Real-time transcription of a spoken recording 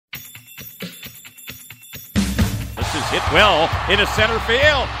is hit well into center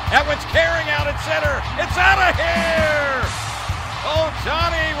field. That one's carrying out at center. It's out of here! Oh,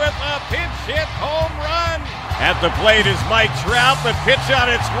 Johnny with a pinch hit home run. At the plate is Mike Trout. The pitch on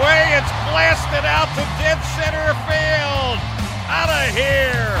its way. It's blasted out to dead center field. Out of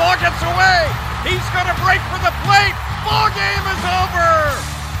here. Ball gets away. He's going to break for the plate. Ball game is over.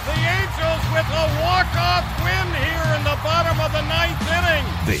 The Angels with a walk-off win here in the bottom of the ninth inning.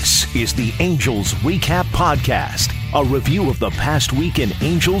 This is the Angels Recap Podcast, a review of the past week in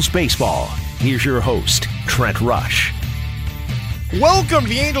Angels baseball. Here's your host, Trent Rush. Welcome to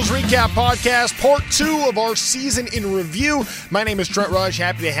the Angels Recap Podcast, part 2 of our season in review. My name is Trent Rush.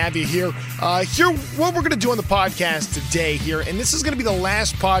 Happy to have you here. What we're going to do on the podcast today here, and this is going to be the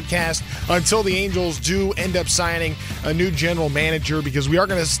last podcast until the Angels do end up signing a new general manager, because we are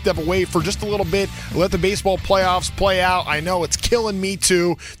going to step away for just a little bit, let the baseball playoffs play out. I know it's killing me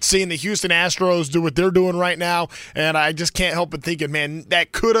too, seeing the Houston Astros do what they're doing right now, and I just can't help but thinking, man,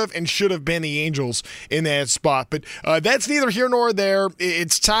 that could have and should have been the Angels in that spot. But that's neither here nor there.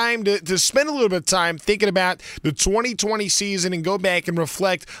 It's time to spend a little bit of time thinking about the 2020 season and go back and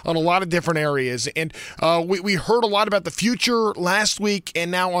reflect on a lot of different areas. And we heard a lot about the future last week,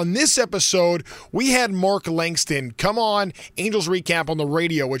 and now on this episode, we had Mark Langston come on Angels Recap on the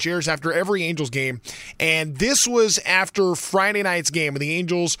radio, which airs after every Angels game. And this was after Friday night's game when the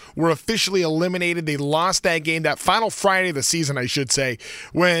Angels were officially eliminated. They lost that game, that final Friday of the season, I should say,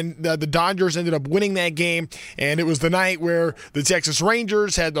 when the Dodgers ended up winning that game. And it was the night where the Texas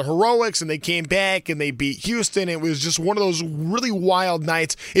Rangers had the heroics and they came back and they beat Houston. It was just one of those really wild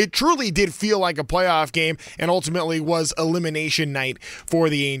nights. It truly did feel like a playoff game and ultimately was elimination night for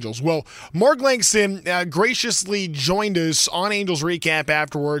the Angels. Well, Mark Langston graciously joined us on Angels Recap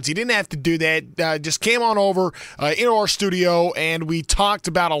afterwards. He didn't have to do that. Just came on over into our studio and we talked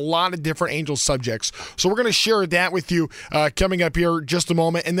about a lot of different Angels subjects. So we're going to share that with you coming up here just a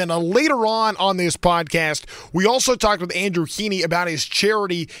moment. And then later on this podcast, we also talked with Andrew Heaney about his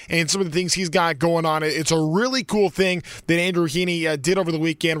charity and some of the things he's got going on. It's a really cool thing that Andrew Heaney did over the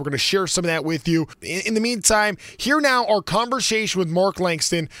weekend. We're going to share some of that with you. In the meantime, here now our conversation with Mark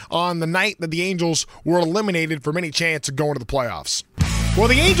Langston on the night that the Angels were eliminated from any chance of going to the playoffs. Well,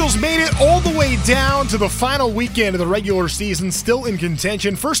 the Angels made it all the way down to the final weekend of the regular season, still in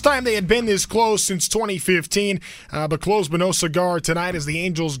contention. First time they had been this close since 2015, but close but no cigar tonight as the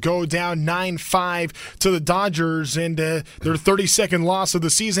Angels go down 9-5 to the Dodgers, and their 32nd loss of the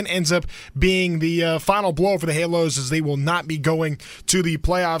season ends up being the final blow for the Halos, as they will not be going to the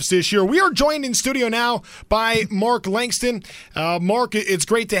playoffs this year. We are joined in studio now by Mark Langston. Mark, it's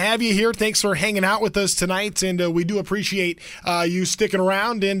great to have you here. Thanks for hanging out with us tonight, and we do appreciate you sticking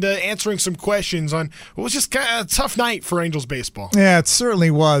around and answering some questions on what was just kind of a tough night for Angels baseball. Yeah, it certainly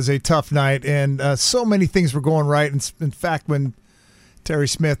was a tough night, and so many things were going right. In fact, when Terry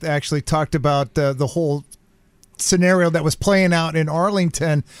Smith actually talked about the whole scenario that was playing out in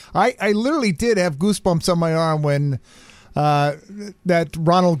Arlington, I literally did have goosebumps on my arm when that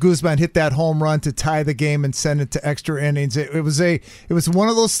Ronald Guzman hit that home run to tie the game and send it to extra innings. It was one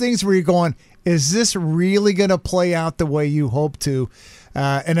of those things where you're going, is this really going to play out the way you hope to?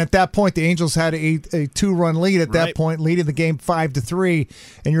 And at that point, the Angels had a 2-run lead at that point, leading the game 5-3.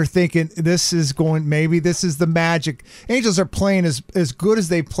 And you're thinking, maybe this is the magic. Angels are playing as good as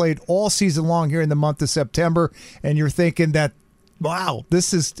they played all season long here in the month of September. And you're thinking that, wow,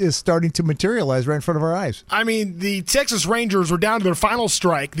 this is starting to materialize right in front of our eyes. I mean, the Texas Rangers were down to their final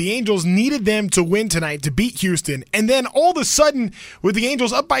strike. The Angels needed them to win tonight to beat Houston. And then all of a sudden, with the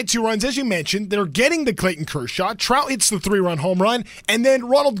Angels up by 2 runs, as you mentioned, they're getting the Clayton Kershaw. Trout hits the 3-run home run, and then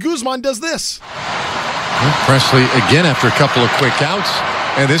Ronald Guzman does this. Presley again after a couple of quick outs.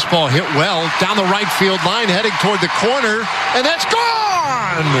 And this ball hit well down the right field line, heading toward the corner, and that's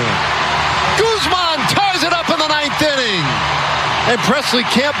gone! Guzman ties it up in the 9th inning. And Presley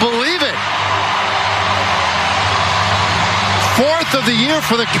can't believe it. 4th of the year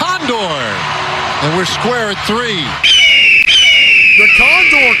for the Condor. And we're square at 3. The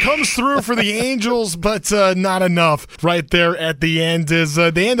Condor comes through for the Angels, but not enough right there at the end as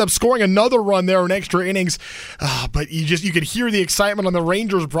they end up scoring another run there in extra innings. But you could hear the excitement on the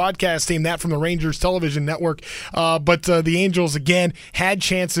Rangers broadcast team, that from the Rangers television network. But the Angels, again, had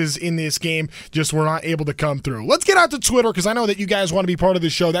chances in this game, just were not able to come through. Let's get out to Twitter, because I know that you guys want to be part of the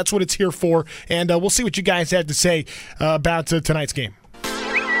show. That's what it's here for. And we'll see what you guys have to say about tonight's game.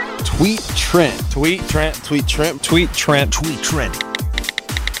 Tweet Trent. Tweet Trent. Tweet Trent. Tweet Trent. Tweet Trent.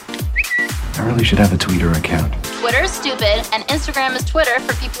 I really should have a Twitter account. Twitter's stupid, and Instagram is Twitter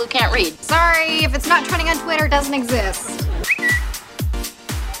for people who can't read. Sorry, if it's not trending on Twitter, it doesn't exist.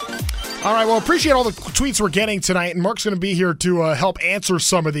 All right, well, appreciate all the tweets we're getting tonight, and Mark's going to be here to help answer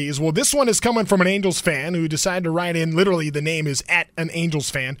some of these. Well, this one is coming from an Angels fan who decided to write in, literally the name is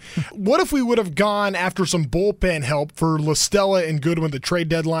 @AnAngelsFan. What if we would have gone after some bullpen help for La Stella and Goodwin, the trade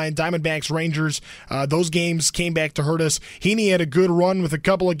deadline, Diamondbacks, Rangers? Those games came back to hurt us. Heaney had a good run with a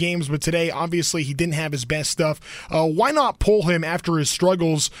couple of games, but today, obviously, he didn't have his best stuff. Why not pull him after his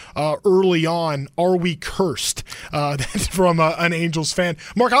struggles early on? Are we cursed? That's from an Angels fan.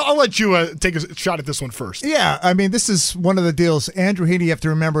 Mark, I'll let you take a shot at this one first. Yeah, I mean, this is one of the deals. Andrew Heaney, you have to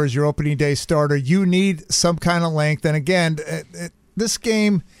remember, is your opening day starter. You need some kind of length. And again, this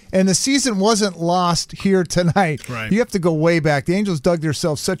game and the season wasn't lost here tonight. Right. You have to go way back. The Angels dug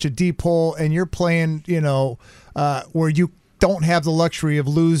themselves such a deep hole, and you're playing, where you don't have the luxury of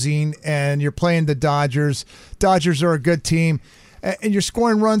losing, and you're playing the Dodgers. Dodgers are a good team. And you're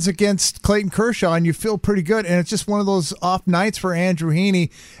scoring runs against Clayton Kershaw, and you feel pretty good. And it's just one of those off nights for Andrew Heaney.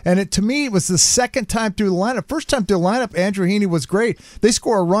 And to me, it was the second time through the lineup. First time through the lineup, Andrew Heaney was great. They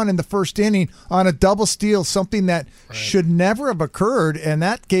score a run in the first inning on a double steal, something that should never have occurred, and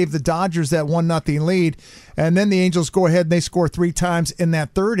that gave the Dodgers that 1-0 lead. And then the Angels go ahead and they score 3 times in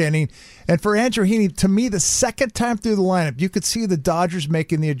that third inning. And for Andrew Heaney, to me, the second time through the lineup, you could see the Dodgers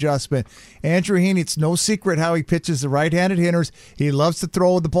making the adjustment. Andrew Heaney, it's no secret how he pitches the right-handed hitters. He loves to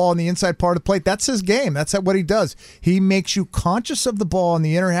throw the ball on the inside part of the plate. That's his game. That's what he does. He makes you conscious of the ball in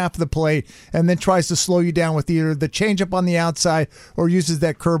the inner half of the plate and then tries to slow you down with either the changeup on the outside or uses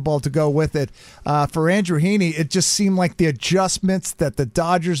that curveball to go with it. For Andrew Heaney, it just seemed like the adjustments that the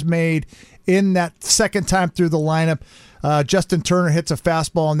Dodgers made in that second time through the lineup. Justin Turner hits a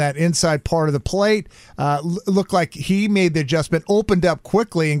fastball on that inside part of the plate. Looked like he made the adjustment, opened up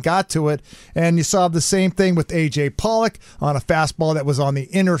quickly and got to it. And you saw the same thing with A.J. Pollock on a fastball that was on the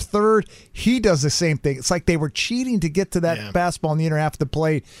inner third. He does the same thing. It's like they were cheating to get to that fastball in the inner half of the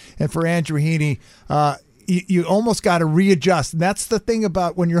plate. And for Andrew Heaney, you almost got to readjust. And that's the thing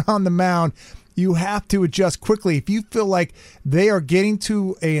about when you're on the mound. You have to adjust quickly. If you feel like they are getting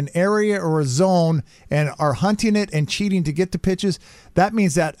to an area or a zone and are hunting it and cheating to get to pitches, that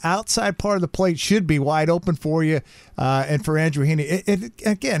means that outside part of the plate should be wide open for you. And for Andrew Heaney,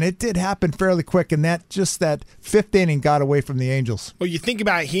 it did happen fairly quick, and that fifth inning got away from the Angels. Well, you think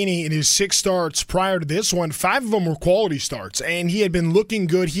about Heaney in his 6 starts prior to this one, 5 of them were quality starts, and he had been looking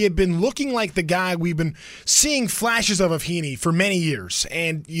good. He had been looking like the guy we've been seeing flashes of Heaney for many years,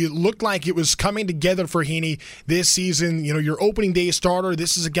 and you looked like it was coming together for Heaney this season. Your opening day starter,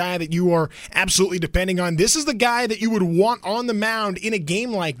 this is a guy that you are absolutely depending on. This is the guy that you would want on the mound in a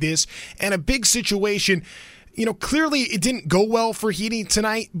game like this and a big situation. Clearly it didn't go well for Heaney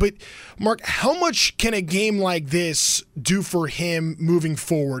tonight, but Mark, how much can a game like this do for him moving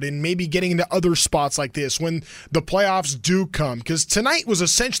forward and maybe getting into other spots like this when the playoffs do come? Because tonight was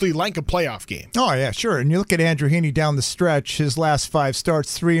essentially like a playoff game. Oh, yeah, sure. And you look at Andrew Heaney down the stretch, his last 5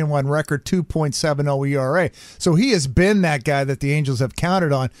 starts, 3-1 record, 2.70 ERA. So he has been that guy that the Angels have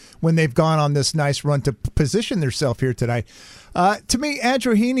counted on when they've gone on this nice run to position themselves here tonight. To me,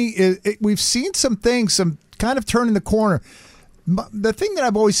 Andrew Heaney, we've seen some things, some kind of turning the corner. The thing that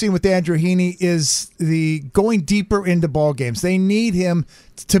I've always seen with Andrew Heaney is the going deeper into ball games. They need him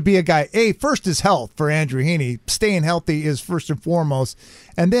to be a guy. First is health for Andrew Heaney. Staying healthy is first and foremost.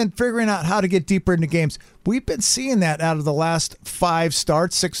 And then figuring out how to get deeper into games. We've been seeing that out of the last 6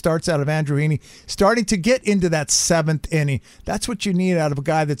 starts out of Andrew Heaney, starting to get into that 7th inning. That's what you need out of a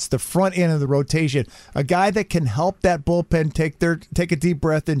guy that's the front end of the rotation, a guy that can help that bullpen take a deep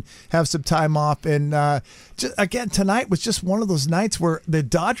breath and have some time off. And again, tonight was just one of those nights where the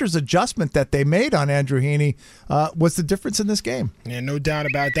Dodgers adjustment that they made on Andrew Heaney was the difference in this game. Yeah, no doubt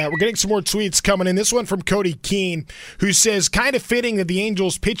about that. We're getting some more tweets coming in. This one from Cody Keene, who says, kind of fitting that the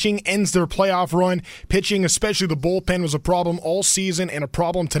Angels pitching ends their playoff run. Pitching, especially the bullpen, was a problem all season and a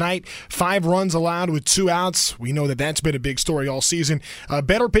problem tonight. 5 runs allowed with 2 outs. We know that that's been a big story all season.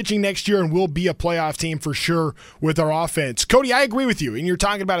 Better pitching next year, and we'll be a playoff team for sure with our offense. Cody, I agree with you. And you're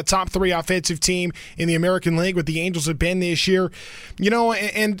talking about a top 3 offensive team in the American League, what the Angels have been this year.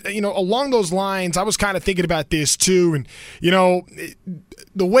 Along those lines, I was kind of thinking about this too. And,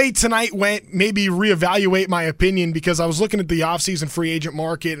 the way tonight went, maybe reevaluate my opinion, because I was looking at the offseason free agent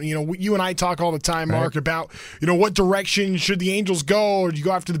market. And, you and I talk all the time, Mark, about, what direction should the Angels go? Or do you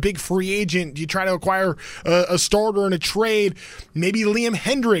go after the big free agent? Do you try to acquire a starter in a trade? Maybe Liam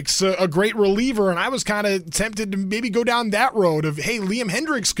Hendricks, a great reliever. And I was kind of tempted to maybe go down that road of, hey, Liam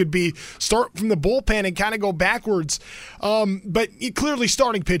Hendricks could be start from the bullpen and kind of go backwards. But clearly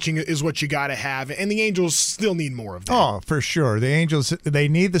starting pitching is what you got to have. And the Angels still need more of that. Oh, for sure. The Angels, they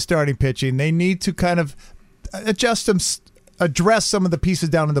need the starting pitching. They need to kind of adjust address some of the pieces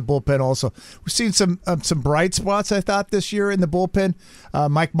down in the bullpen also. We've seen some bright spots, I thought, this year in the bullpen.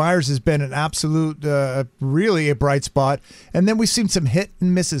 Mike Myers has been an absolute, really a bright spot. And then we've seen some hit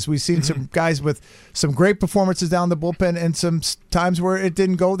and misses. We've seen some guys with some great performances down the bullpen and some times where it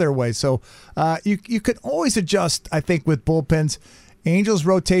didn't go their way. So you can always adjust, I think, with bullpens. Angels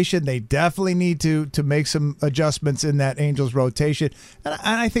rotation, they definitely need to make some adjustments in that Angels rotation. And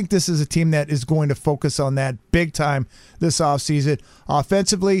I think this is a team that is going to focus on that big time this offseason.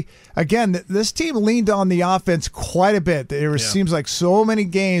 Offensively, again, this team leaned on the offense quite a bit. There seems like so many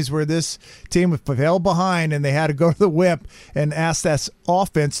games where this team fell behind and they had to go to the whip and ask that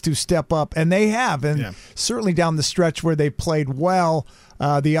offense to step up. And they have. And certainly down the stretch where they played well,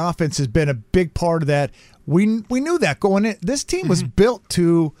 the offense has been a big part of that. We knew that going in. This team was built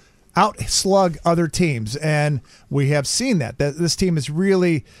to outslug other teams, and we have seen that this team is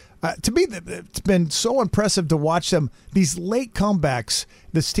really, to me, it's been so impressive to watch them. These late comebacks,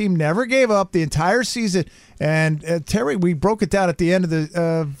 this team never gave up the entire season. And Terry, we broke it down at the end of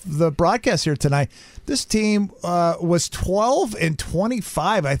the broadcast here tonight. This team was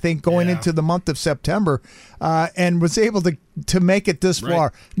 12-25, I think, going into the month of September, and was able to make it this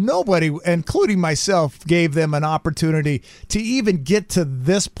far. Nobody, including myself, gave them an opportunity to even get to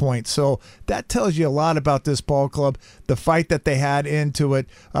this point. So that tells you a lot about this ball club, the fight that they had into it.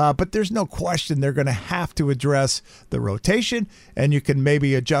 But there's no question they're going to have to address the rotation, and you can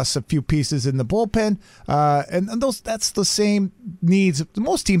maybe adjust a few pieces in the bullpen. And that's the same needs.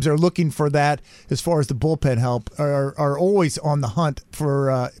 Most teams are looking for that as far as the bullpen help, are always on the hunt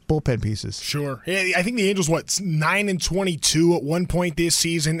for bullpen pieces. Sure. Yeah, I think the Angels, 9-22 at one point this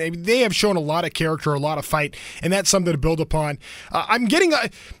season. They have shown a lot of character, a lot of fight, and that's something to build upon. I'm getting...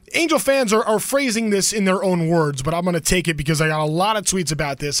 Angel fans are phrasing this in their own words, but I'm going to take it because I got a lot of tweets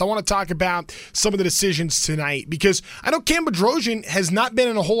about this. I want to talk about some of the decisions tonight because I know Cam Bedrosian has not been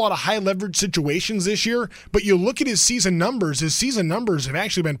in a whole lot of high-leverage situations this year, but you look at his season numbers. His season numbers have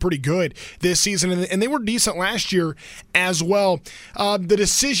actually been pretty good this season, and they were decent last year as well. The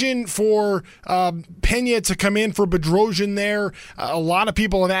decision for Pena to come in for Bedrosian there, a lot of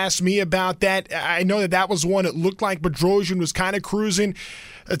people have asked me about that. I know that was one. It looked like Bedrosian was kind of cruising.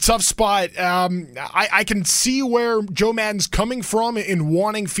 A tough spot. I can see where Joe Maddon's coming from in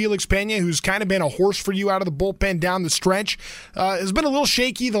wanting Felix Pena, who's kind of been a horse for you out of the bullpen down the stretch. Has been a little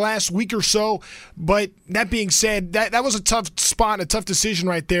shaky the last week or so, but that being said, that was a tough spot, a tough decision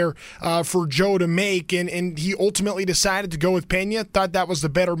right there for Joe to make, and he ultimately decided to go with Pena. Thought that was the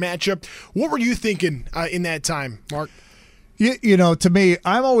better matchup. What were you thinking in that time, Mark? You know, to me,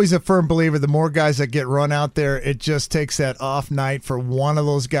 I'm always a firm believer the more guys that get run out there, it just takes that off night for one of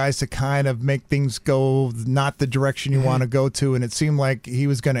those guys to kind of make things go not the direction you want to go to. And it seemed like he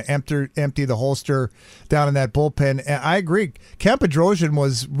was going to empty the holster down in that bullpen. And I agree. Cam Bedrosian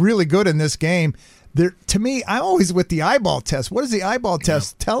was really good in this game. To me, I'm always with the eyeball test. What is the eyeball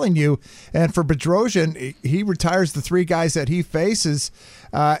test telling you? And for Bedrosian, he retires the three guys that he faces,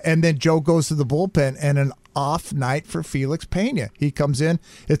 and then Joe goes to the bullpen, and an off night for Felix Pena. He comes in.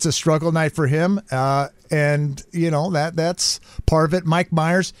 It's a struggle night for him, and you know that's part of it. Mike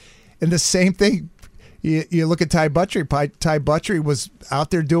Myers, and the same thing. You look at Ty Buttrey. Ty Buttrey was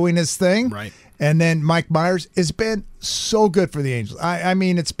out there doing his thing, right? And then Mike Myers has been so good for the Angels. I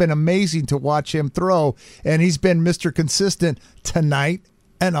mean, it's been amazing to watch him throw, and he's been Mr. Consistent tonight.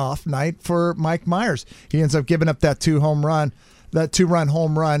 An off night for Mike Myers. He ends up giving up that two-run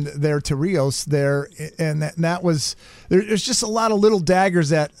home run there to Rios there, and that was there's just a lot of little daggers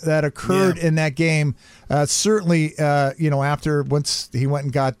that occurred in that game. Certainly, after once he went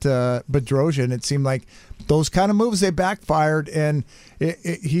and got Bedrosian, it seemed like those kind of moves, they backfired, and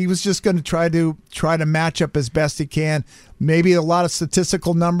he was just going to try to match up as best he can. Maybe a lot of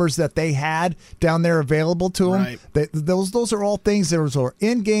statistical numbers that they had down there available to him. Right. Those are all things. Those are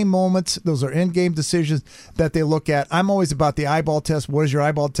in-game moments. Those are in-game decisions that they look at. I'm always about the eyeball test. What is your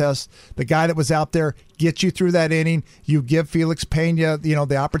eyeball test? The guy that was out there gets you through that inning. You give Felix Pena,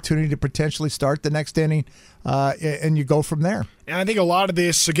 the opportunity to potentially start the next inning, and you go from there. And I think a lot of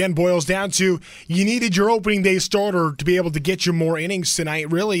this, again, boils down to you needed your opening day starter to be able to get you more innings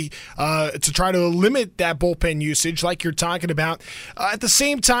tonight, really, to try to limit that bullpen usage like you're talking about. At the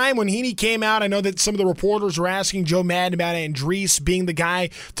same time, when Heaney came out, I know that some of the reporters were asking Joe Maddon about Andriese being the guy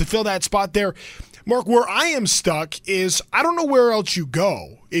to fill that spot there. Mark, where I am stuck is I don't know where else you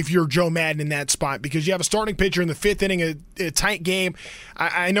go if you're Joe Maddon in that spot because you have a starting pitcher in the fifth inning, a tight game.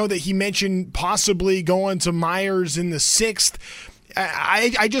 I know that he mentioned possibly going to Myers in the sixth.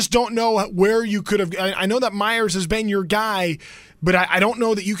 I just don't know where you could have. I know that Myers has been your guy, But I don't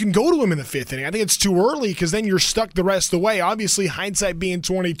know that you can go to him in the 5th inning. I think it's too early because then you're stuck the rest of the way. Obviously, hindsight being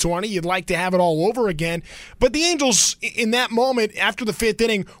 2020, you'd like to have it all over again. But the Angels, in that moment, after the 5th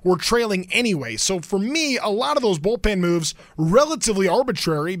inning, were trailing anyway. So for me, a lot of those bullpen moves, relatively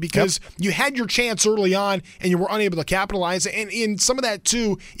arbitrary because you had your chance early on and you were unable to capitalize. And in some of that,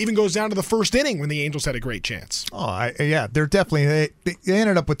 too, even goes down to the 1st inning when the Angels had a great chance. They're definitely they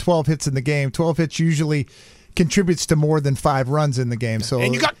ended up with 12 hits in the game. 12 hits usually contributes to more than 5 runs in the game. So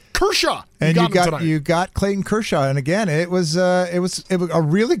and you got Kershaw. You got Clayton Kershaw, and again, it was a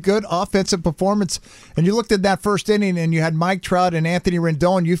really good offensive performance. And you looked at that 1st inning, and you had Mike Trout and Anthony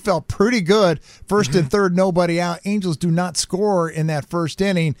Rendon. You felt pretty good. 1st and 3rd, nobody out. Angels do not score in that 1st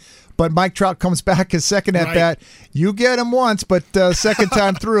inning. But Mike Trout comes back his second at bat. You get him once, but second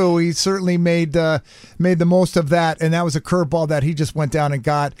time through, he certainly made the most of that. And that was a curveball that he just went down and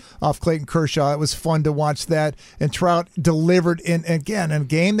got off Clayton Kershaw. It was fun to watch that. And Trout delivered in a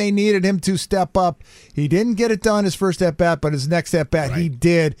game they needed him to step up. He didn't get it done his first at bat, but his next at bat he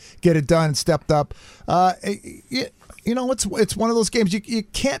did get it done and stepped up. It's one of those games you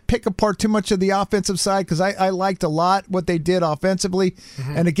can't pick apart too much of the offensive side because I liked a lot what they did offensively.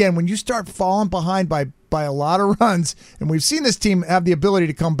 And again, when you start falling behind by a lot of runs, and we've seen this team have the ability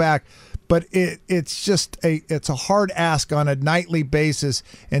to come back, but it's a hard ask on a nightly basis.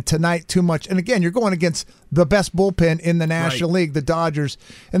 And tonight, too much. And again, you're going against the best bullpen in the National League, the Dodgers.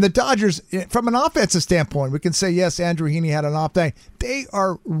 And the Dodgers, from an offensive standpoint, we can say, yes, Andrew Heaney had an off day. They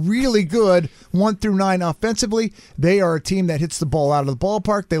are really good 1 through 9 offensively. They are a team that hits the ball out of the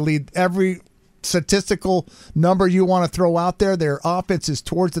ballpark. They lead every statistical number you want to throw out there. Their offense is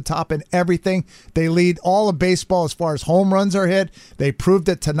towards the top in everything. They lead all of baseball as far as home runs are hit. They proved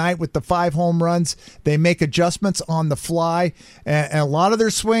it tonight with the 5 home runs. They make adjustments on the fly, and a lot of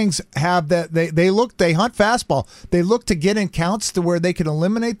their swings have that. They hunt fastball. They look to get in counts to where they can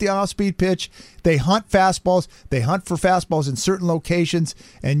eliminate the off-speed pitch. They hunt fastballs. They hunt for fastballs in certain locations,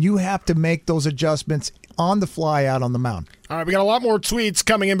 and you have to make those adjustments on the fly out on the mound. All right, we got a lot more tweets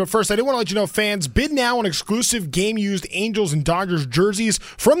coming in, but first, I do want to let you know, fans, bid now on exclusive game-used Angels and Dodgers jerseys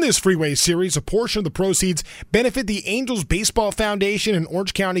from this Freeway Series. A portion of the proceeds benefit the Angels Baseball Foundation and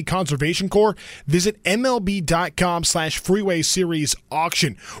Orange County Conservation Corps. Visit MLB.com/Freeway Series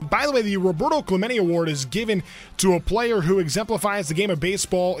auction. By the way, the Roberto Clemente Award is given to a player who exemplifies the game of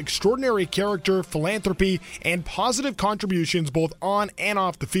baseball, extraordinary character, philanthropy, and positive contributions both on and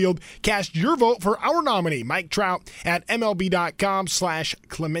off the field. Cast your vote for our nominee, Mike Trout, at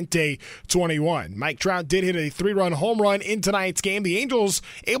MLB.com/Clemente21. Mike Trout did hit a 3-run home run in tonight's game. The Angels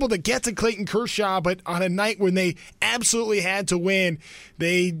able to get to Clayton Kershaw, but on a night when they absolutely had to win,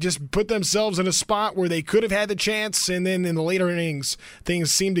 they just put themselves in a spot where they could have had the chance, and then in the later innings,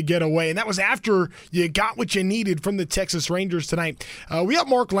 things seemed to get away. And that was after you got what you needed from the Texas Rangers tonight. We got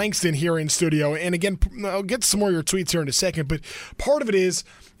Mark Langston here in studio, and again, I'll get some more of your tweets here in a second, but part of it is,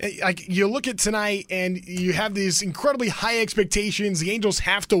 you look at tonight and you have these incredibly high expectations. The Angels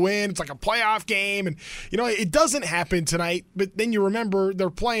have to win. It's like a playoff game. And, it doesn't happen tonight. But then you remember they're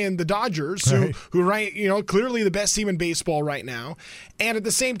playing the Dodgers, who clearly the best team in baseball right now. And at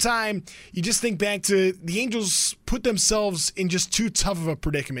the same time, you just think back to the Angels put themselves in just too tough of a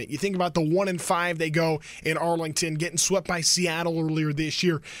predicament. You think about the 1-5 they go in Arlington, getting swept by Seattle earlier this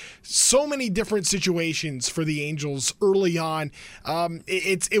year. So many different situations for the Angels early on.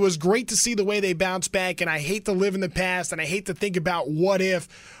 It was great to see the way they bounced back, and I hate to live in the past, and I hate to think about what if,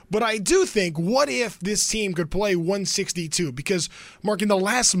 but I do think, what if this team could play 162? Because, Mark, in the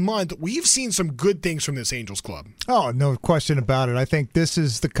last month, we've seen some good things from this Angels club. Oh, no question about it. I think this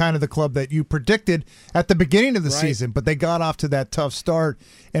is the kind of the club that you predicted at the beginning of the season, but they got off to that tough start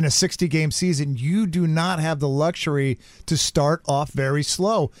in a 60-game season. You do not have the luxury to start off very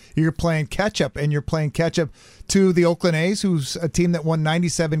slow. You're playing catch-up, and you're playing catch-up to the Oakland A's, who's a team that won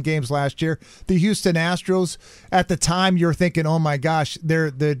 97 games last year. The Houston Astros, at the time, you're thinking, oh my gosh,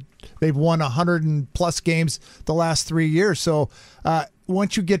 they've won 100+ games the last 3 years. So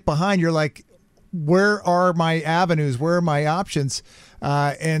once you get behind, you're like, where are my avenues? Where are my options?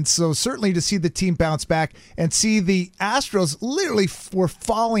 And so certainly to see the team bounce back and see the Astros literally were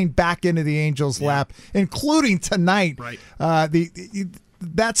falling back into the Angels' lap, including tonight. Right.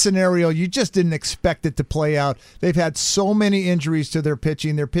 That scenario, you just didn't expect it to play out. They've had so many injuries to their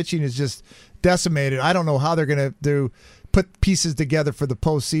pitching. Their pitching is just decimated. I don't know how they're going to put pieces together for the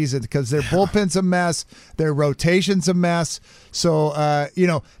postseason because their bullpen's a mess, their rotation's a mess. So,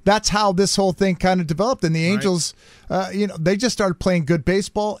 that's how this whole thing kind of developed. And the Angels, they just started playing good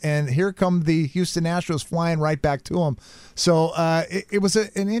baseball, and here come the Houston Astros flying right back to them. So it was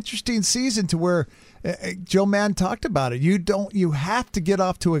an interesting season to where Joe Maddon talked about it. You have to get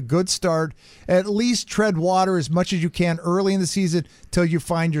off to a good start. At least tread water as much as you can early in the season till you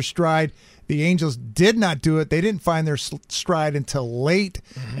find your stride. The Angels did not do it. They didn't find their stride until late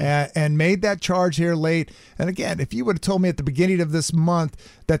and made that charge here late. And again, if you would have told me at the beginning of this month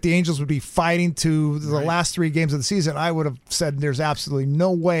that the Angels would be fighting to the last 3 games of the season, I would have said there's absolutely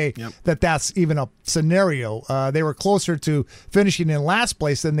no way that that's even a scenario. They were closer to finishing in last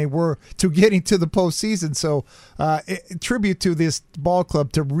place than they were to getting to the postseason. So tribute to this ball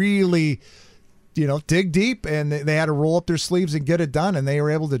club to really dig deep, and they had to roll up their sleeves and get it done, and they were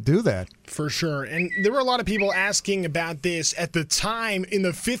able to do that. For sure. And there were a lot of people asking about this at the time. In the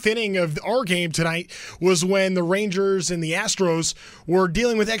 5th inning of our game tonight was when the Rangers and the Astros were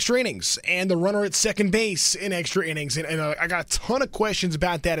dealing with extra innings and the runner at second base in extra innings. And I got a ton of questions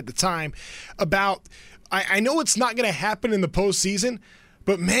about that at the time. I know it's not going to happen in the postseason,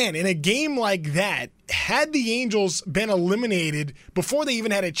 but man, in a game like that, had the Angels been eliminated before they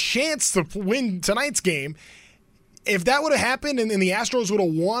even had a chance to win tonight's game, if that would have happened and the Astros would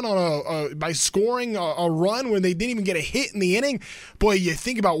have won by scoring a run when they didn't even get a hit in the inning, boy, you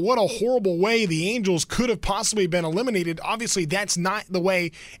think about what a horrible way the Angels could have possibly been eliminated. Obviously, that's not the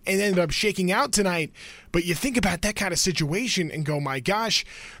way it ended up shaking out tonight. But you think about that kind of situation and go, my gosh,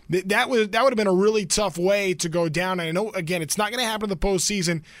 that would have been a really tough way to go down. And I know, again, it's not going to happen in the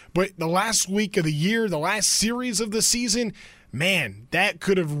postseason, but the last week of the year, the last series of the season, man, that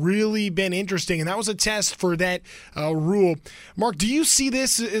could have really been interesting, and that was a test for that rule. Mark, do you see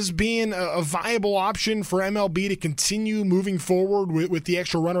this as being a viable option for MLB to continue moving forward with the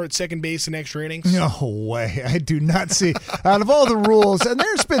extra runner at second base and extra innings? No way. I do not see. Out of all the rules, and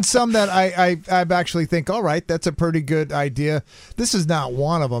there's been some that I actually think, all right, that's a pretty good idea. This is not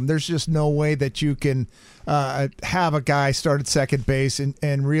one of them. There's just no way that you can have a guy start at second base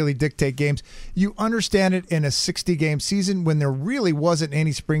and really dictate games. You understand it in a 60-game season when there really wasn't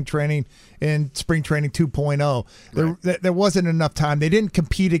any spring training in spring training 2.0. Right. There wasn't enough time. They didn't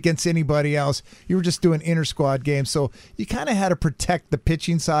compete against anybody else. You were just doing inter-squad games. So you kind of had to protect the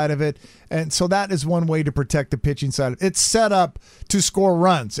pitching side of it. And so that is one way to protect the pitching side. It's set up to score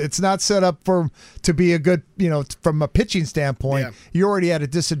runs. It's not set up to be a good, from a pitching standpoint. Yeah. You already had a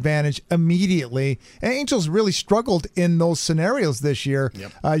disadvantage immediately. And Angels really struggled in those scenarios this year.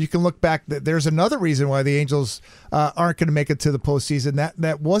 Yep. You can look back. There's another reason why the Angels aren't going to make it to the postseason.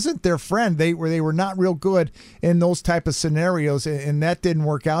 That wasn't their friend. They were not real good in those type of scenarios, and that didn't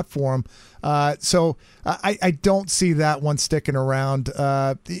work out for them. So I don't see that one sticking around.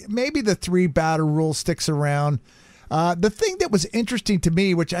 Maybe the 3-batter rule sticks around. The thing that was interesting to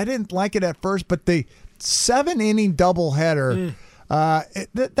me, which I didn't like it at first, but the 7-inning doubleheader.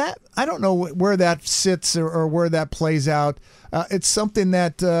 That I don't know where that sits or where that plays out. It's something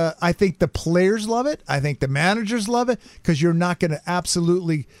that I think the players love it. I think the managers love it because you're not going to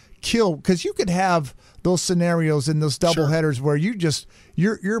absolutely kill, because you could have those scenarios in those doubleheaders where you just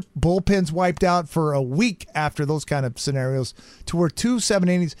your bullpen's wiped out for a week after those kind of scenarios, to where 2 7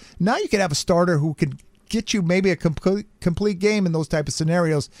 innings. Now you could have a starter who could get you maybe a complete game in those type of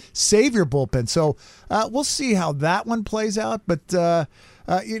scenarios, save your bullpen. So we'll see how that one plays out. But,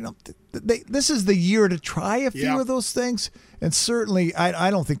 this is the year to try a few of those things. And certainly I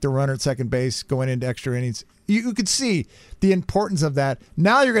don't think the runner at second base going into extra innings, you could see the importance of that.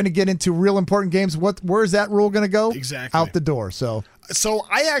 Now you're going to get into real important games. Where's that rule going to go? Exactly. Out the door. So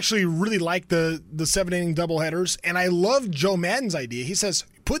I actually really like the 7-inning doubleheaders, and I love Joe Maddon's idea. He says,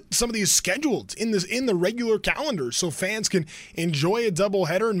 put some of these scheduled in the regular calendar so fans can enjoy a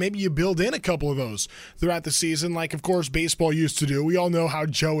doubleheader, and maybe you build in a couple of those throughout the season, like, of course, baseball used to do. We all know how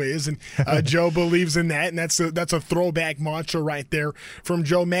Joe is, and Joe believes in that, and that's a throwback mantra right there from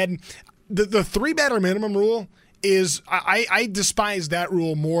Joe Maddon. The 3-batter minimum rule is, I despise that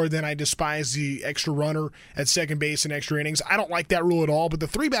rule more than I despise the extra runner at second base and extra innings. I don't like that rule at all, but the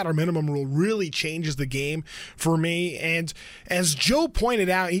 3-batter minimum rule really changes the game for me. And as Joe pointed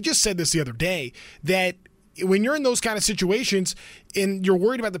out, he just said this the other day, that when you're in those kind of situations and you're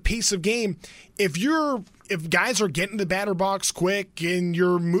worried about the pace of game, if guys are getting to the batter box quick and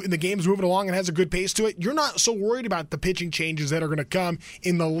the game's moving along and has a good pace to it, you're not so worried about the pitching changes that are going to come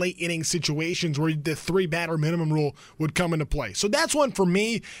in the late inning situations where the 3-batter minimum rule would come into play. So that's one for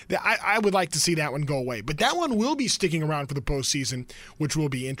me that I would like to see that one go away. But that one will be sticking around for the postseason, which will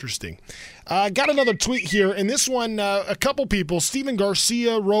be interesting. Got another tweet here, and this one, a couple people, Steven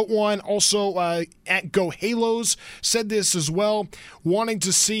Garcia wrote one, also at Go Halos said this as well, wanting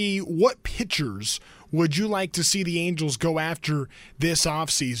to see what pitchers would you like to see the Angels go after this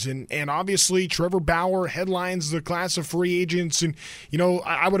offseason? And obviously, Trevor Bauer headlines the class of free agents. And,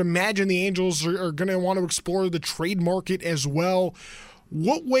 I would imagine the Angels are going to want to explore the trade market as well.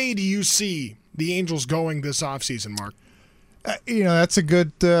 What way do you see the Angels going this offseason, Mark? That's a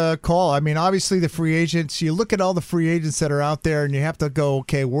good call. I mean, obviously the free agents, you look at all the free agents that are out there and you have to go,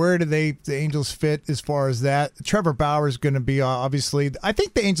 okay, where do the Angels fit as far as that? Trevor Bauer is going to be obviously, I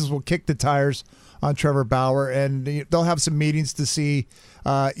think the Angels will kick the tires on Trevor Bauer, and they'll have some meetings to see,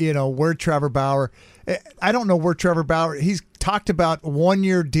 where Trevor Bauer, I don't know where Trevor Bauer, he's talked about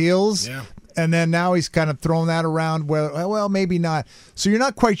 1-year deals. Yeah. And then now he's kind of thrown that around. Well, maybe not. So you're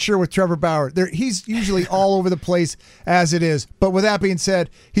not quite sure with Trevor Bauer. He's usually all over the place as it is. But with that being said,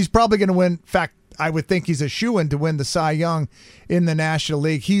 he's probably going to win. In fact, I would think he's a shoo-in to win the Cy Young in the National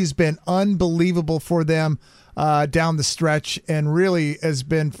League. He's been unbelievable for them down the stretch and really has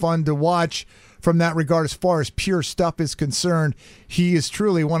been fun to watch from that regard. As far as pure stuff is concerned, he is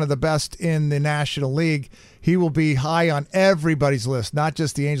truly one of the best in the National League. He will be high on everybody's list, not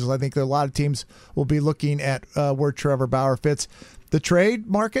just the Angels. I think a lot of teams will be looking at where Trevor Bauer fits. The trade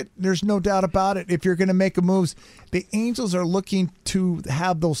market, there's no doubt about it. If you're going to make a moves, the Angels are looking to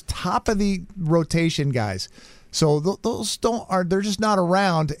have those top of the rotation guys. So those they're just not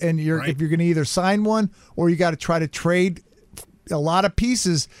around. And if you're going to either sign one or you got to try to trade a lot of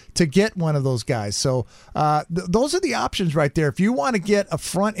pieces to get one of those guys. So those are the options right there. If you want to get a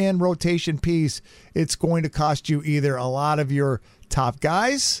front end rotation piece, it's going to cost you either a lot of your top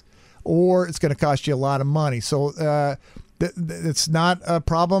guys or it's going to cost you a lot of money. So it's not a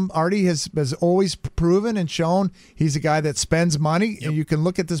problem. Artie has always proven and shown he's a guy that spends money. Yep. And you can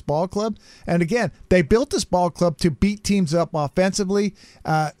look at this ball club. And again, they built this ball club to beat teams up offensively,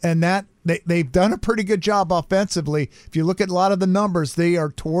 and that they've done a pretty good job offensively. If you look at a lot of the numbers, they are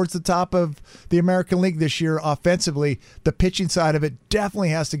towards the top of the American League this year offensively. The pitching side of it definitely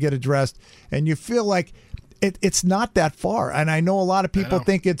has to get addressed. And you feel like it's not that far. And I know a lot of people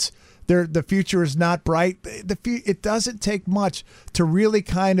think the future is not bright. It doesn't take much to really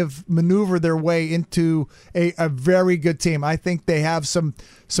kind of maneuver their way into a very good team. I think they have some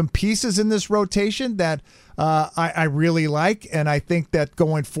pieces in this rotation that I really like, and I think that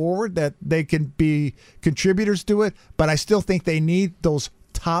going forward that they can be contributors to it, but I still think they need those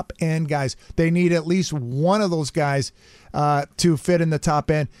top-end guys. They need at least one of those guys to fit in the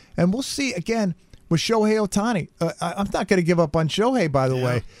top end. And we'll see, again, with Shohei Ohtani. I'm not going to give up on Shohei, by the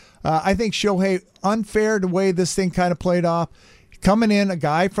way. I think Shohei, unfair the way this thing kind of played off. Coming in, a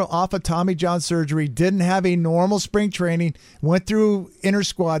guy off of Tommy John surgery, didn't have a normal spring training, went through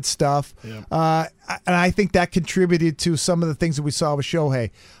inter-squad stuff. Yeah. And I think that contributed to some of the things that we saw with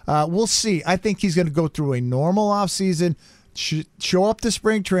Shohei. We'll see. I think he's going to go through a normal offseason, show up to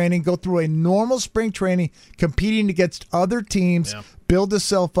spring training, go through a normal spring training, competing against other teams, build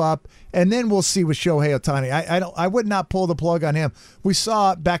himself up, and then we'll see with Shohei Ohtani. I would not pull the plug on him. We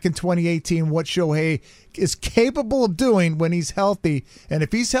saw back in 2018 what Shohei is capable of doing when he's healthy, and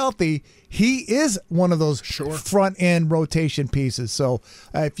if he's healthy, he is one of those front-end rotation pieces. So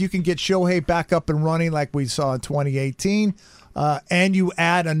if you can get Shohei back up and running like we saw in 2018, and you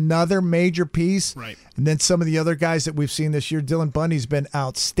add another major piece, and then some of the other guys that we've seen this year, Dylan Bundy's been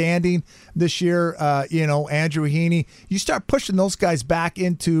outstanding this year. Andrew Heaney, you start pushing those guys back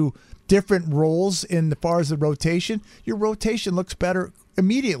into different roles in as far as the rotation. Your rotation looks better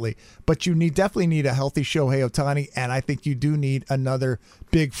immediately, but you definitely need a healthy Shohei Ohtani, and I think you do need another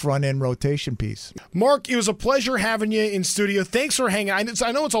big front-end rotation piece. Mark, it was a pleasure having you in studio. Thanks for hanging out.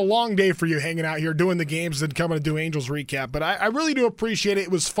 I know it's a long day for you hanging out here doing the games and coming to do Angels Recap, but I really do appreciate it.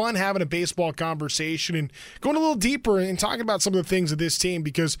 It was fun having a baseball conversation and going a little deeper and talking about some of the things of this team,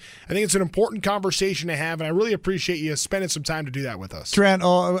 because I think it's an important conversation to have, and I really appreciate you spending some time to do that with us. Trent,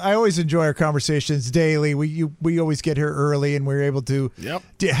 I always enjoy our conversations daily. We always get here early, and we're able to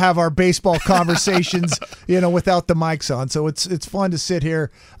have our baseball conversations, without the mics on. So it's fun to sit here.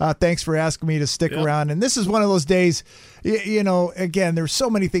 Thanks for asking me to stick around. And this is one of those days, again, there's so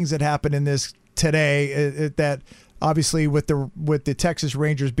many things that happen in this today that obviously with the Texas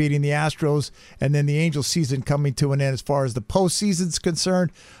Rangers beating the Astros and then the Angels season coming to an end as far as the postseason's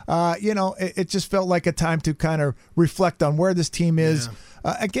concerned, it just felt like a time to kind of reflect on where this team is.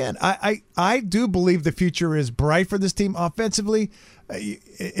 Again, I do believe the future is bright for this team offensively.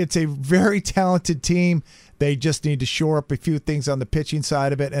 It's a very talented team. They just need to shore up a few things on the pitching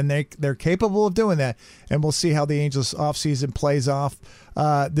side of it, and they're capable of doing that. And we'll see how the Angels offseason plays off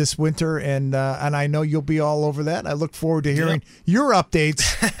this winter, and I know you'll be all over that. I look forward to hearing your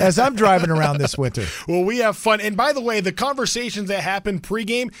updates as I'm driving around this winter. Well, we have fun. And by the way, the conversations that happen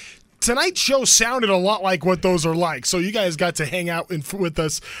pregame, tonight's show sounded a lot like what those are like. So you guys got to hang out with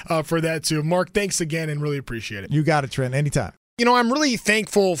us for that too. Mark, thanks again and really appreciate it. You got it, Trent. Anytime. You know, I'm really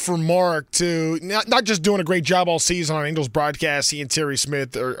thankful for Mark to not just doing a great job all season on Angels broadcast. He and Terry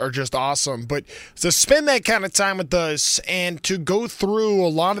Smith are just awesome, but to spend that kind of time with us and to go through a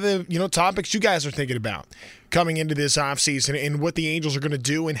lot of the topics you guys are thinking about coming into this offseason and what the Angels are going to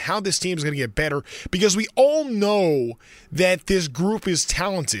do and how this team is going to get better, because we all know that this group is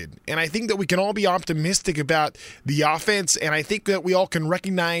talented, and I think that we can all be optimistic about the offense, and I think that we all can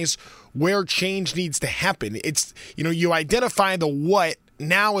recognize where change needs to happen. It's, you identify the what.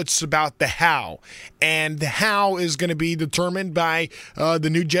 Now it's about the how, and the how is going to be determined by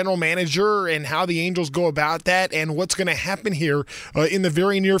the new general manager and how the Angels go about that and what's going to happen here in the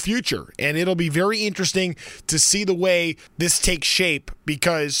very near future. And it'll be very interesting to see the way this takes shape,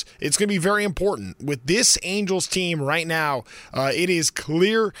 because it's going to be very important. With this Angels team right now, it is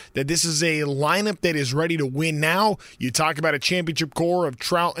clear that this is a lineup that is ready to win now. You talk about a championship core of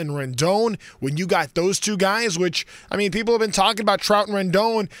Trout and Rendon. When you got those two guys, which, people have been talking about Trout and Rendon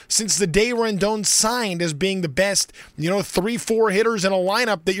since the day Rendon signed as being the best, 3-4 hitters in a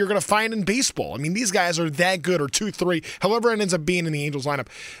lineup that you're going to find in baseball. These guys are that good, or 2-3, however it ends up being in the Angels lineup.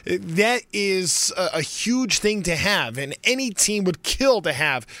 That is a huge thing to have, and any team would kill to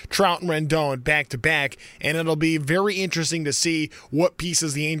have Trout and Rendon back-to-back, and it'll be very interesting to see what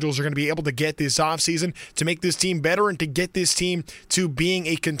pieces the Angels are going to be able to get this offseason to make this team better and to get this team to being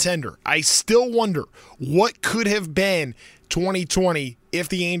a contender. I still wonder what could have been 2020 if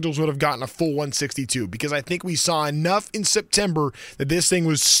the Angels would have gotten a full 162, because I think we saw enough in September that this thing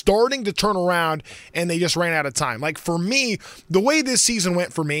was starting to turn around and they just ran out of time. Like, for me, the way this season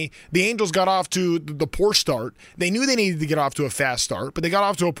went for me, the Angels got off to the poor start. They knew they needed to get off to a fast start, but they got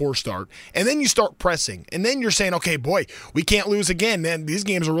off to a poor start. And then you start pressing. And then you're saying, okay, boy, we can't lose again. Man, these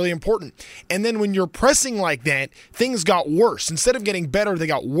games are really important. And then when you're pressing like that, things got worse. Instead of getting better, they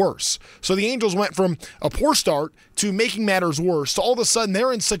got worse. So the Angels went from a poor start to making matters worse. So all of a sudden,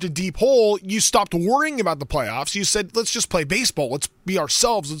 they're in such a deep hole, you stopped worrying about the playoffs. You said, let's just play baseball. Let's be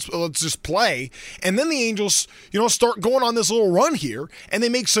ourselves. Let's just play. And then the Angels, start going on this little run here, and they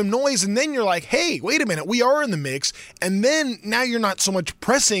make some noise, and then you're like, hey, wait a minute, we are in the mix. And then now you're not so much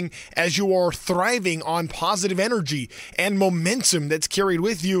pressing as you are thriving on positive energy and momentum that's carried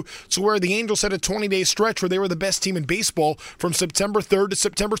with you, to where the Angels had a 20-day stretch where they were the best team in baseball from September 3rd to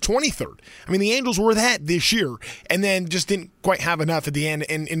September 23rd. The Angels were that this year, and then just didn't quite have enough at the end,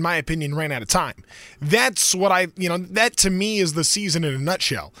 and in my opinion, ran out of time. That's what that to me is the season in a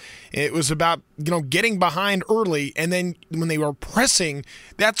nutshell. It was about, getting behind early, and then when they were pressing,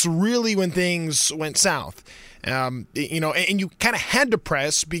 that's really when things went south. And you kind of had to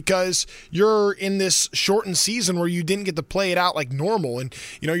press because you're in this shortened season where you didn't get to play it out like normal. And,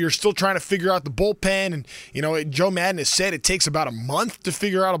 you're still trying to figure out the bullpen. And, Joe Madden has said it takes about a month to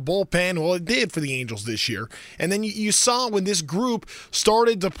figure out a bullpen. Well, it did for the Angels this year. And then you saw when this group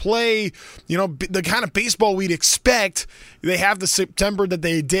started to play, the kind of baseball we'd expect, they have the September that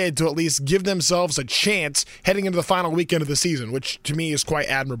they did to at least give themselves a chance heading into the final weekend of the season, which to me is quite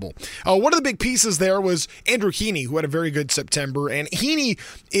admirable. One of the big pieces there was Andrew Heaney, who had a very good September, and Heaney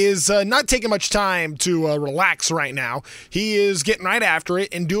is not taking much time to relax right now. He is getting right after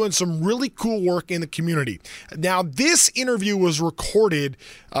it and doing some really cool work in the community. Now, this interview was recorded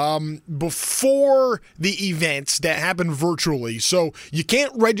before the events that happened virtually, so you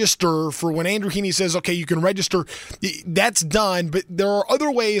can't register for when Andrew Heaney says, okay, you can register. That's done, but there are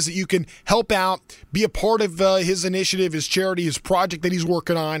other ways that you can help out, be a part of his initiative, his charity, his project that he's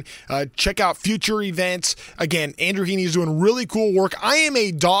working on. Check out future events. Again, Andrew Heaney is doing really cool work. I am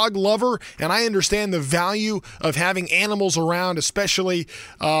a dog lover, and I understand the value of having animals around, especially,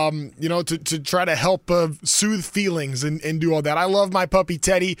 to try to help soothe feelings and do all that. I love my puppy,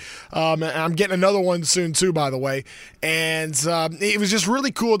 Teddy. I'm getting another one soon, too, by the way. And it was just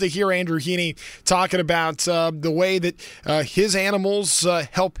really cool to hear Andrew Heaney talking about the way that his animals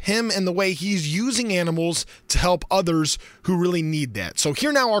help him and the way he's using animals to help others who really need that. So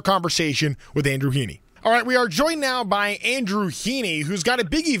here now our conversation with Andrew Heaney. All right, we are joined now by Andrew Heaney, who's got a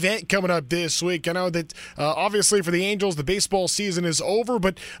big event coming up this week. I know that obviously for the Angels, the baseball season is over,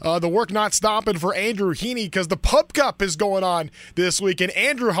 but the work not stopping for Andrew Heaney because the Pup Cup is going on this week. And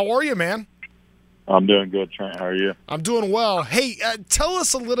Andrew, how are you, man? I'm doing good, Trent. How are you? I'm doing well. Hey, tell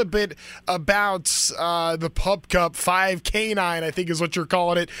us a little bit about the Pup Cup 5K9, I think is what you're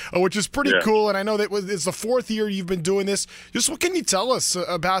calling it, which is pretty cool. And I know that it's the fourth year you've been doing this. Just what can you tell us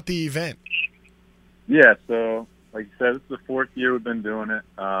about the event? Yeah, so like you said, it's the fourth year we've been doing it.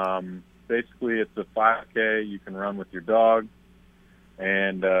 Basically, it's a 5K you can run with your dog.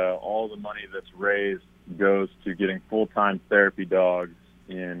 and all the money that's raised goes to getting full-time therapy dogs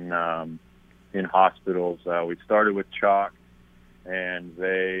in hospitals. We started with Chalk, and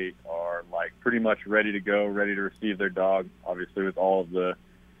they are like pretty much ready to go, ready to receive their dog. Obviously, with all of the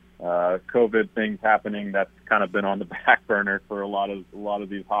COVID things happening, that's kind of been on the back burner for a lot of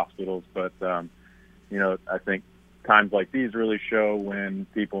these hospitals. But I think times like these really show when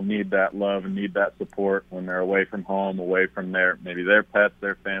people need that love and need that support when they're away from home, away from maybe their pets,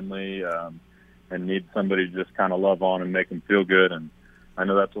 their family, and need somebody to just kind of love on and make them feel good. And I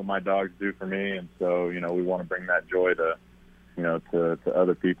know that's what my dogs do for me. And so, we want to bring that joy to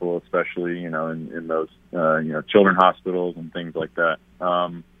other people, especially, in those, children hospitals and things like that.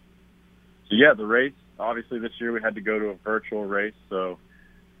 The race, obviously this year we had to go to a virtual race. So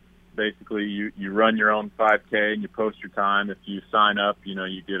basically you run your own 5K and you post your time. If you sign up, you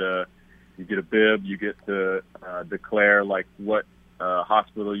get a bib, you get to declare like what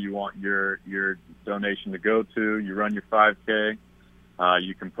hospital you want your donation to go to. You run your 5K.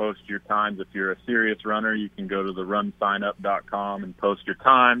 You can post your times. If you're a serious runner, you can go to the runsignup.com and post your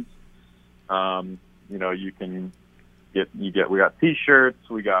times. You can we got T-shirts,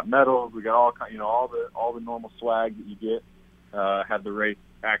 we got medals, we got all the normal swag that you get. Had the race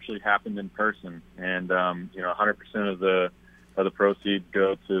actually happened in person, and 100% of the proceeds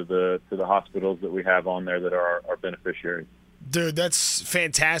go to the hospitals that we have on there that are our beneficiaries. Dude, that's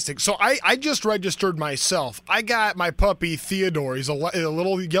fantastic. So I just registered myself. I got my puppy, Theodore. He's a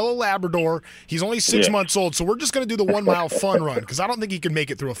little yellow Labrador. He's only 6 months old, so we're just going to do the 1 mile fun run because I don't think he can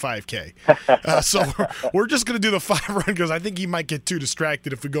make it through a 5K. So we're just going to do the 5 run because I think he might get too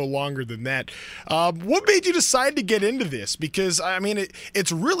distracted if we go longer than that. What made you decide to get into this? Because,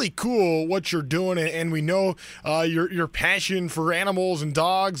 it's really cool what you're doing, and we know your passion for animals and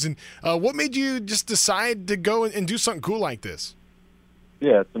dogs. And what made you just decide to go and do something cool like this?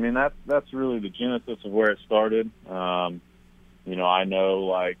 Yes, that's really the genesis of where it started. I know,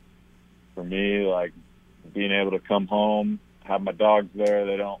 like, for me, like, being able to come home, have my dogs there,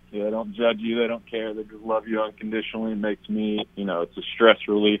 they don't judge you, they don't care, they just love you unconditionally. It makes me, it's a stress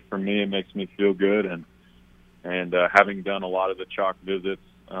relief for me. It makes me feel good, and having done a lot of the Chalk visits,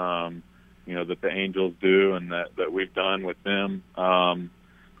 that the Angels do and that we've done with them.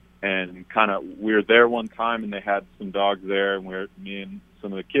 And we were there one time, and they had some dogs there, and me and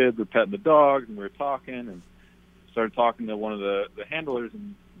some of the kids were petting the dogs, and we were talking, and started talking to one of the handlers,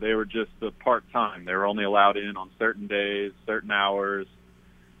 and they were just part-time. They were only allowed in on certain days, certain hours.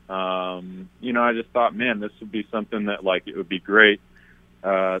 I just thought, man, this would be something that, like, it would be great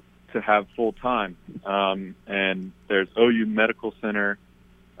to have full-time. And there's OU Medical Center,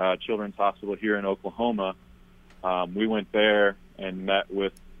 Children's Hospital here in Oklahoma. We went there and met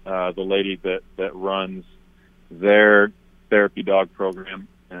with the lady that runs their therapy dog program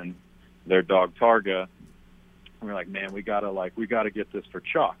and their dog Targa. And we're like, man, we gotta get this for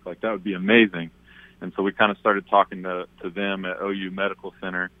Chalk. Like, that would be amazing. And so we kind of started talking to them at OU Medical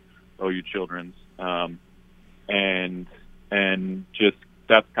Center, OU Children's, and just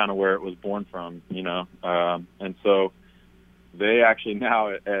that's kind of where it was born from, And so they actually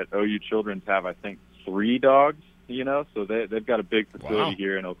now at OU Children's have, I think, 3 dogs. So they've got a big facility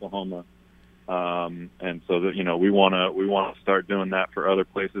here in Oklahoma, and so that we want to start doing that for other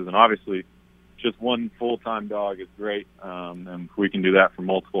places. And obviously, just one full-time dog is great, and if we can do that for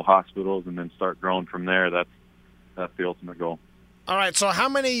multiple hospitals and then start growing from there, that's the ultimate goal. All right. So how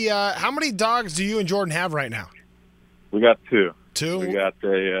many dogs do you and Jordan have right now? We got 2. 2. We got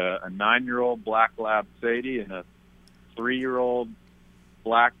a 9-year-old black lab Sadie and a 3-year-old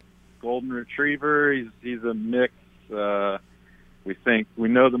black golden retriever. He's a mix. We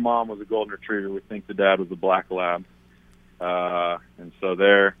know the mom was a golden retriever. We think the dad was a black lab, and so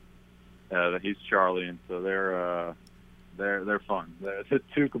he's Charlie, and so they're fun. They're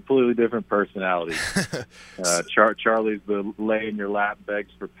 2 completely different personalities. Charlie's the lay in your lap,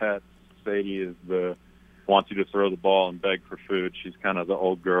 begs for pets. Sadie is the wants you to throw the ball and beg for food. She's kind of the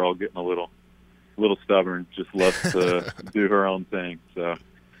old girl, getting a little stubborn, just loves to do her own thing. So.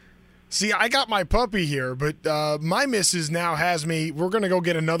 See, I got my puppy here, but my missus now has me. We're gonna go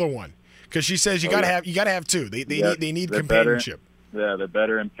get another one because she says you gotta have 2. They need companionship. They're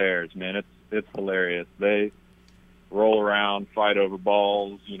better in pairs, man. It's hilarious. They roll around, fight over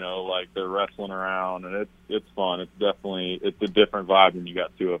balls, like they're wrestling around, and it's fun. It's a different vibe when you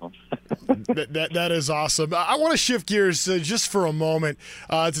got 2 of them. That is awesome. I want to shift gears just for a moment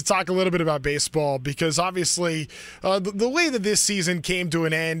to talk a little bit about baseball, because obviously the way that this season came to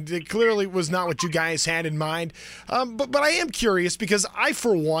an end, it clearly was not what you guys had in mind. But I am curious, because I,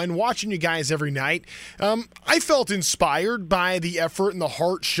 for one, watching you guys every night, I felt inspired by the effort and the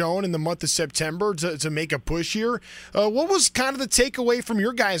heart shown in the month of September to make a push here. What was kind of the takeaway from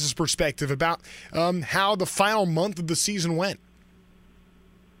your guys' perspective about how the final month of the season went?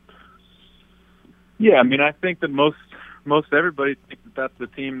 Yeah, I mean, I think that most everybody thinks that that's the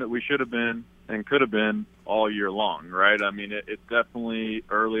team that we should have been and could have been all year long, right? I mean, it definitely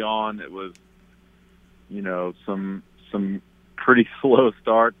early on it was, some pretty slow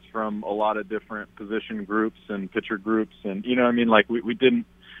starts from a lot of different position groups and pitcher groups, and we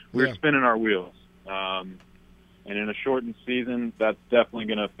were spinning our wheels. And in a shortened season, that's definitely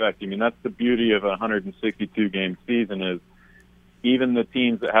going to affect you. I mean, that's the beauty of a 162-game season, is even the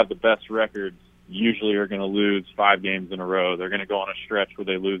teams that have the best records usually are going to lose 5 games in a row. They're going to go on a stretch where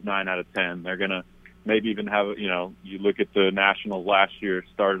they lose 9 out of 10. They're going to maybe even have, you look at the Nationals last year,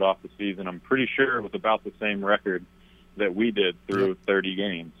 started off the season, I'm pretty sure it was about the same record that we did through 30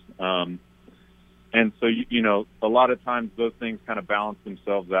 games. And so, a lot of times those things kind of balance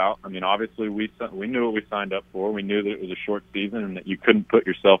themselves out. I mean, obviously we knew what we signed up for. We knew that it was a short season and that you couldn't put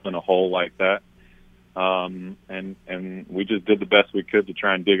yourself in a hole like that. And we just did the best we could to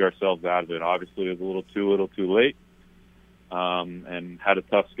try and dig ourselves out of it. Obviously, it was a little too late, and had a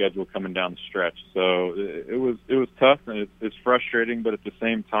tough schedule coming down the stretch. So it was tough, and it's frustrating. But at the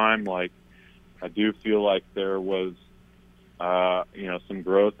same time, like, I do feel like there was, some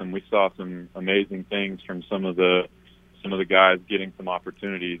growth, and we saw some amazing things from some of the guys getting some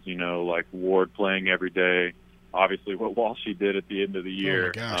opportunities. Like Ward playing every day. Obviously, what Walshy did at the end of the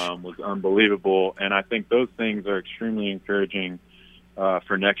year was unbelievable, and I think those things are extremely encouraging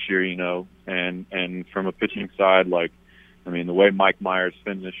for next year. And from a pitching side, the way Mike Myers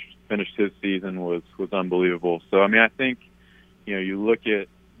finished his season was unbelievable. So, I mean, I think you look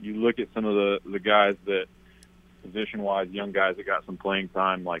at some of the guys that position-wise, young guys that got some playing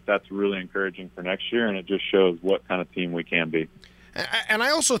time, that's really encouraging for next year, and it just shows what kind of team we can be. And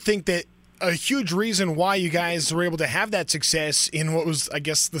I also think that a huge reason why you guys were able to have that success in what was, I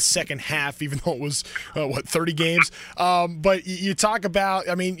guess, the second half, even though it was, 30 games. But you talk about,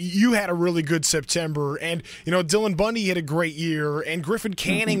 you had a really good September, and, Dylan Bundy had a great year, and Griffin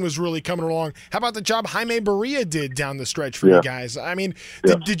Canning was really coming along. How about the job Jaime Barria did down the stretch for you guys? I mean,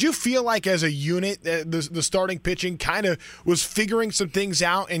 did you feel like as a unit, the starting pitching kind of was figuring some things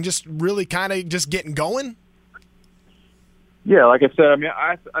out and just really kind of just getting going? Yeah, like I said,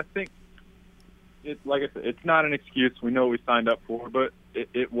 I think, it's not an excuse. We know what we signed up for, but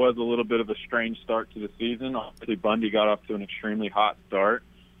it was a little bit of a strange start to the season. Obviously, Bundy got off to an extremely hot start,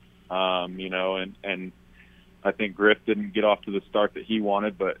 and I think Griff didn't get off to the start that he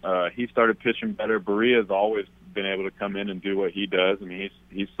wanted, but he started pitching better. Barria's always been able to come in and do what he does. I mean,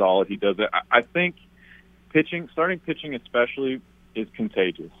 he's solid. He does it. I think starting pitching especially, is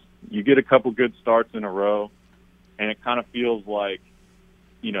contagious. You get a couple good starts in a row, and it kind of feels like,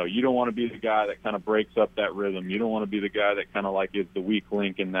 you don't want to be the guy that kind of breaks up that rhythm. You don't want to be the guy that kind of is the weak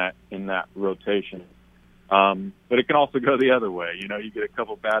link in that rotation. But it can also go the other way. You get a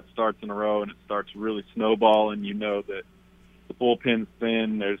couple bad starts in a row and it starts really snowballing. That the bullpen's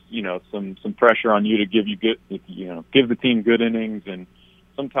thin. There's, some pressure on you to give the team good innings. And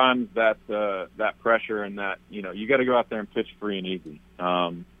sometimes that pressure and that, you got to go out there and pitch free and easy.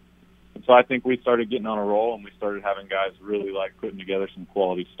 And so I think we started getting on a roll, and we started having guys really putting together some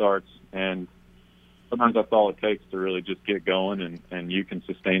quality starts. And sometimes that's all it takes to really just get going, and you can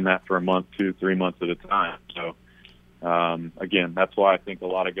sustain that for a month, 2, 3 months at a time. So, again, that's why I think a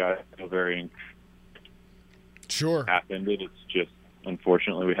lot of guys feel very half-ended. It's just,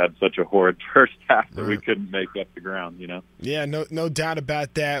 unfortunately, we had such a horrid first half that we couldn't make up the ground, Yeah, no doubt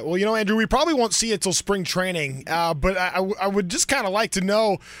about that. Well, Andrew, we probably won't see it till spring training, but I would just kind of like to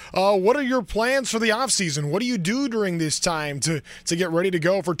know, what are your plans for the offseason? What do you do during this time to get ready to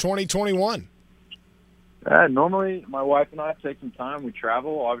go for 2021? Normally, my wife and I take some time. We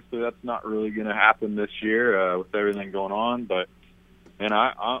travel. Obviously, that's not really going to happen this year with everything going on, but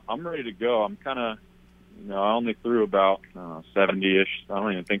I'm ready to go. I'm kind of, I only threw about 70-ish. I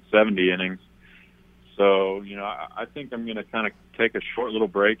don't even think 70 innings. So, I think I'm going to kind of take a short little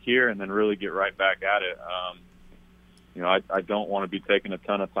break here and then really get right back at it. I don't want to be taking a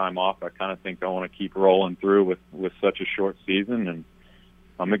ton of time off. I kind of think I want to keep rolling through with such a short season, and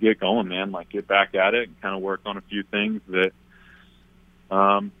I'm going to get going, man. Get back at it and kind of work on a few things that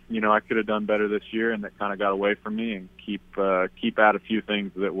I could have done better this year, and that kind of got away from me, and keep at a few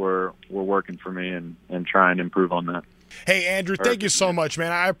things that were working for me and try and improve on that. Hey, Andrew, thank you so much,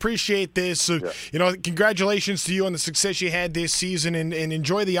 man. I appreciate this. Congratulations to you on the success you had this season, and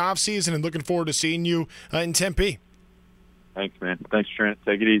enjoy the offseason, and looking forward to seeing you in Tempe. Thanks, man. Thanks, Trent.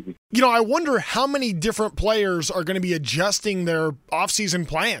 Take it easy. I wonder how many different players are going to be adjusting their offseason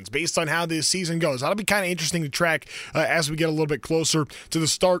plans based on how this season goes. That'll be kind of interesting to track as we get a little bit closer to the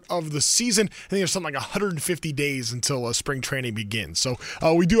start of the season. I think there's something like 150 days until spring training begins. So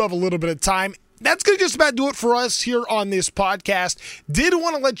we do have a little bit of time. That's going to just about do it for us here on this podcast. Did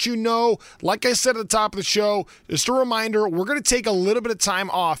want to let you know, like I said at the top of the show, just a reminder, we're going to take a little bit of time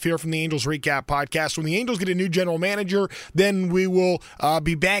off here from the Angels Recap Podcast. When the Angels get a new general manager, then we will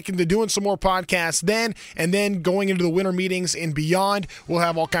be back into doing some more podcasts then, and then going into the winter meetings and beyond, we'll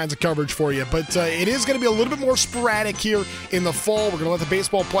have all kinds of coverage for you. But it is going to be a little bit more sporadic here in the fall. We're going to let the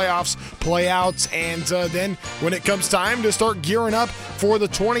baseball playoffs play out, and then when it comes time to start gearing up for the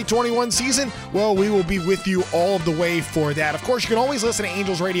 2021 season, well, we will be with you all of the way for that. Of course, you can always listen to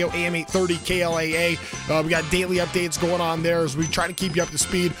Angels Radio AM 830 KLAA. We got daily updates going on there as we try to keep you up to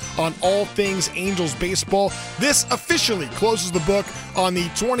speed on all things Angels baseball. This officially closes the book on the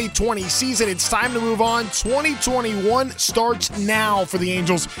 2020 season. It's time to move on. 2021 starts now for the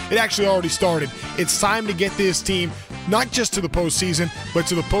Angels. It actually already started. It's time to get this team not just to the postseason, but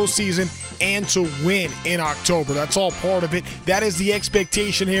to the postseason and to win in October. That's all part of it. That is the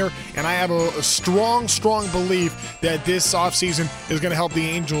expectation here, and I have a strong belief that this offseason is going to help the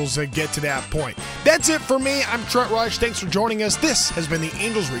Angels get to that point. That's it for me. I'm Trent Rush. Thanks for joining us. This has been the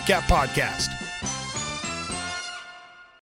Angels Recap Podcast.